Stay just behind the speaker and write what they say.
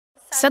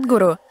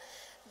Садгуру,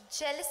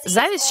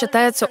 зависть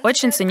считается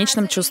очень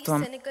циничным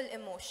чувством.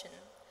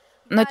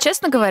 Но,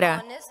 честно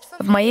говоря,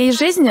 в моей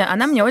жизни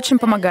она мне очень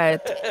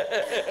помогает.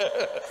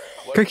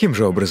 Каким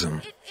же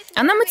образом?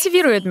 Она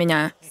мотивирует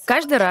меня.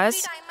 Каждый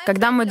раз,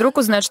 когда мой друг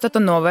узнает что-то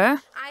новое,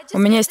 у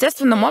меня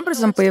естественным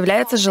образом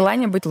появляется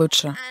желание быть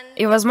лучше.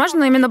 И,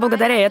 возможно, именно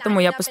благодаря этому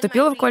я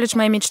поступила в колледж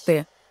моей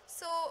мечты.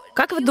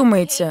 Как вы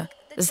думаете,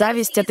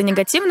 зависть — это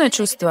негативное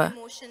чувство?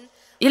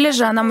 Или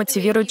же она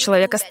мотивирует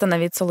человека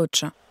становиться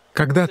лучше?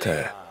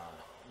 Когда-то.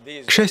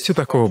 К счастью,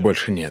 такого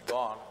больше нет.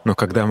 Но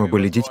когда мы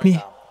были детьми,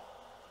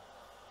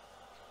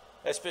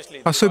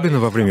 особенно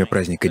во время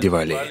праздника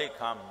Дивали,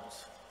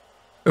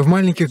 в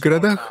маленьких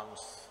городах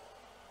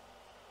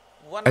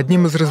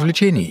одним из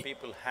развлечений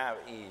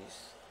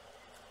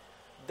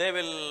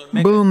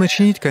было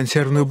начинить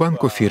консервную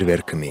банку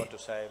фейерверками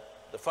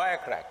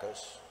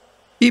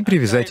и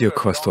привязать ее к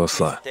хвосту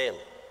осла.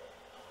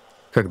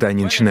 Когда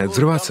они начинают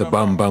взрываться,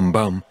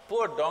 бам-бам-бам,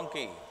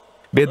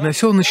 бедный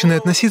осел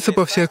начинает носиться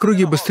по всей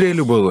округе быстрее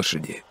любой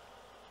лошади.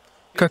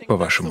 Как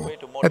по-вашему,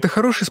 это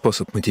хороший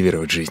способ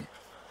мотивировать жизнь?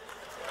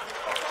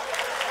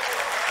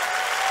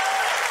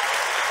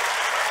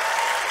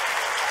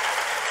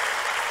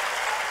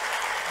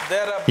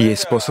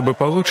 Есть способы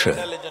получше,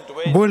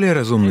 более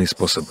разумные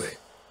способы.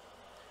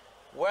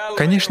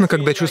 Конечно,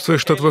 когда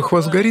чувствуешь, что твой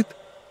хвост горит,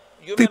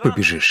 ты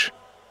побежишь.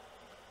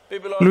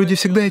 Люди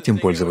всегда этим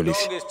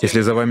пользовались. Если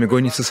за вами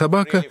гонится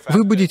собака,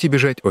 вы будете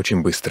бежать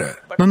очень быстро.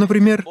 Но,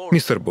 например,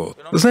 мистер Болт.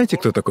 Знаете,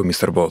 кто такой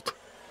мистер Болт?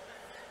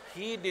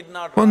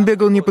 Он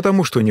бегал не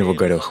потому, что у него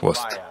горел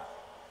хвост.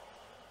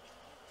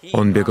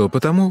 Он бегал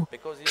потому,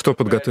 что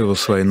подготовил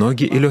свои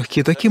ноги и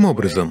легкие таким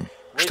образом,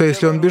 что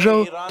если он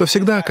бежал, то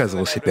всегда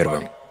оказывался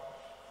первым.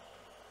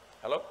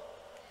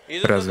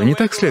 Разве не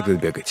так следует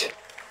бегать?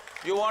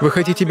 Вы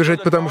хотите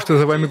бежать, потому что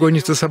за вами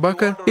гонится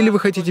собака, или вы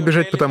хотите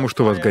бежать, потому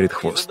что у вас горит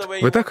хвост?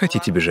 Вы так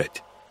хотите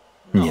бежать?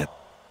 Нет.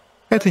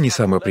 Это не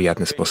самый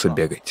приятный способ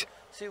бегать.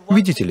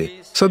 Видите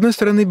ли, с одной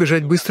стороны,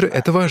 бежать быстро —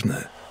 это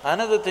важно.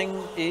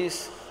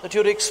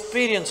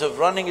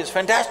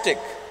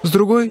 С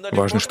другой,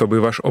 важно, чтобы и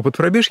ваш опыт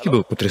пробежки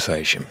был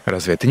потрясающим.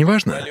 Разве это не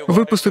важно?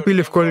 Вы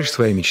поступили в колледж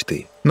своей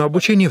мечты, но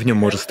обучение в нем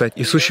может стать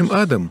и сущим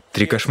адом.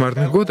 3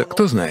 кошмарных года,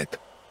 кто знает?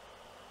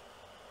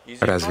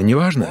 Разве не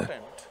важно,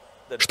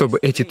 чтобы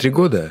эти 3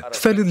 года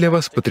стали для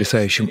вас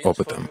потрясающим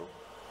опытом?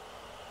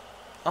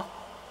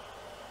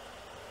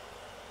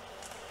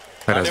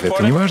 Разве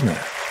это не важно?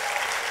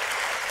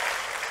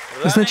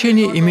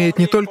 Значение имеет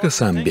не только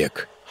сам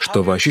бег,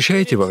 что вы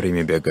ощущаете во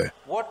время бега,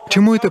 к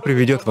чему это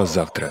приведет вас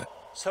завтра.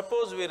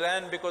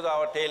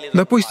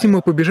 Допустим,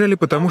 мы побежали,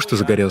 потому что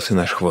загорелся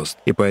наш хвост,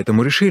 и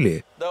поэтому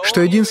решили,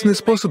 что единственный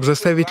способ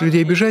заставить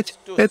людей бежать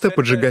 — это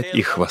поджигать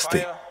их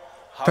хвосты.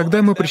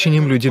 Тогда мы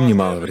причиним людям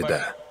немало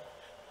вреда.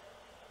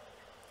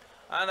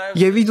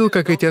 Я видел,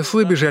 как эти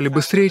ослы бежали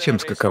быстрее, чем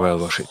скаковая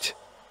лошадь,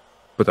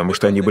 потому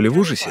что они были в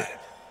ужасе.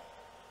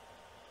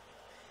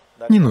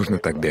 Не нужно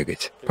так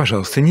бегать.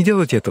 Пожалуйста, не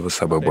делайте этого с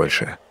собой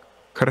больше.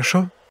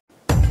 Хорошо?